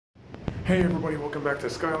Hey everybody, welcome back to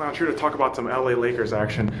S.C.Y Lounge, here to talk about some LA Lakers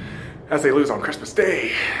action as they lose on Christmas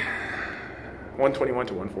Day. 121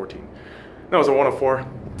 to 114. That was a 104.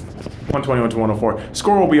 121 to 104.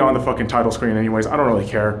 Score will be on the fucking title screen anyways. I don't really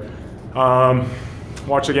care.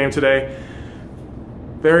 Watch the game today.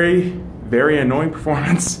 Very annoying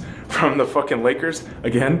performance from the fucking Lakers.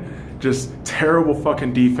 Again, just terrible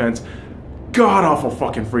fucking defense. God awful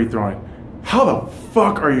fucking free throwing. How the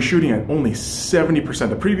fuck are you shooting at only 70%?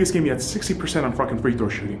 The previous game you had 60% on fucking free throw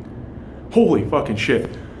shooting. Holy fucking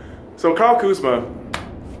shit. So Kyle Kuzma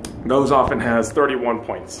goes off and has 31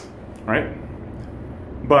 points, right?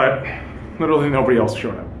 But literally nobody else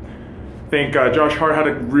showed up. I think Josh Hart had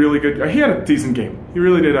a really good, he had a decent game. He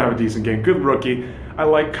really did have a decent game. Good rookie. I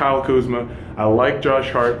like Kyle Kuzma. I like Josh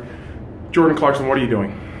Hart. Jordan Clarkson, what are you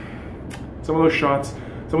doing? Some of those shots,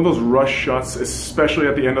 some of those rush shots, especially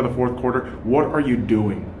at the end of the fourth quarter, what are you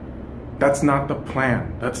doing? That's not the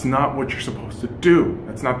plan. That's not what you're supposed to do.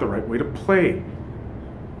 That's not the right way to play.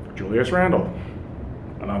 Julius Randle,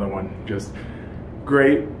 another one. Just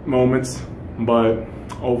great moments, but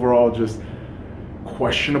overall just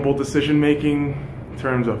questionable decision making in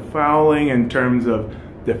terms of fouling, in terms of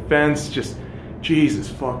defense. Just Jesus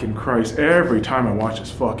fucking Christ. Every time I watch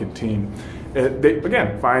this fucking team, they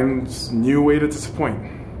again finds new way to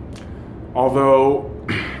disappoint. Although,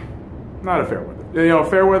 not a fair weather. You know,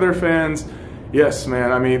 fair weather fans, yes, man.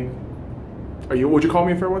 I mean, would you call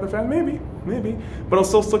me a fair weather fan? Maybe. But I'll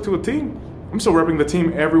still stick to the team. I'm still repping the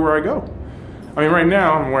team everywhere I go. I mean, right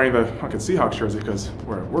now I'm wearing the fucking Seahawks jersey because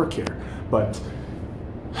we're at work here. But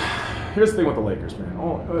here's the thing with the Lakers, man.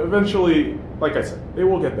 Eventually, like I said, they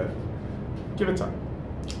will get better. Give it time.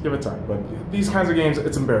 Give it time. But these kinds of games,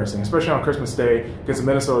 it's embarrassing, especially on Christmas Day against the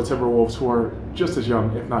Minnesota Timberwolves, who are just as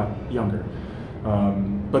young, if not younger.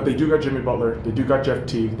 But they do got Jimmy Butler. They do got Jeff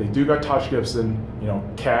Teague. They do got Taj Gibson. You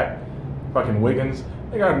know, Cat, fucking Wiggins.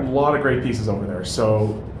 They got a lot of great pieces over there.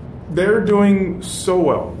 So they're doing so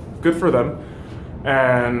well. Good for them.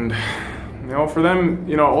 And you know, for them,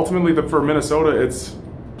 you know, ultimately for Minnesota, it's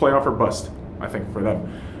playoff or bust. I think for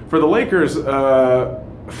them. For the Lakers.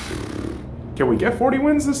 Can we get 40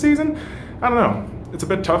 wins this season? I don't know. It's a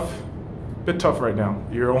bit tough. Right now.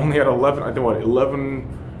 You're only at 11, I think what,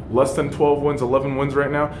 11, less than 12 wins, 11 wins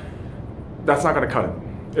right now. That's not going to cut it.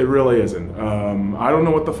 It really isn't. I don't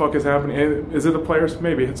know what the fuck is happening. Is it the players?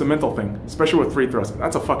 Maybe. It's a mental thing, especially with free throws.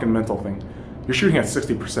 That's a fucking mental thing. You're shooting at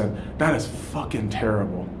 60%. That is fucking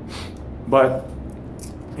terrible. But,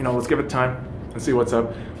 you know, let's give it time and see what's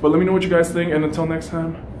up. But let me know what you guys think, and until next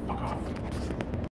time,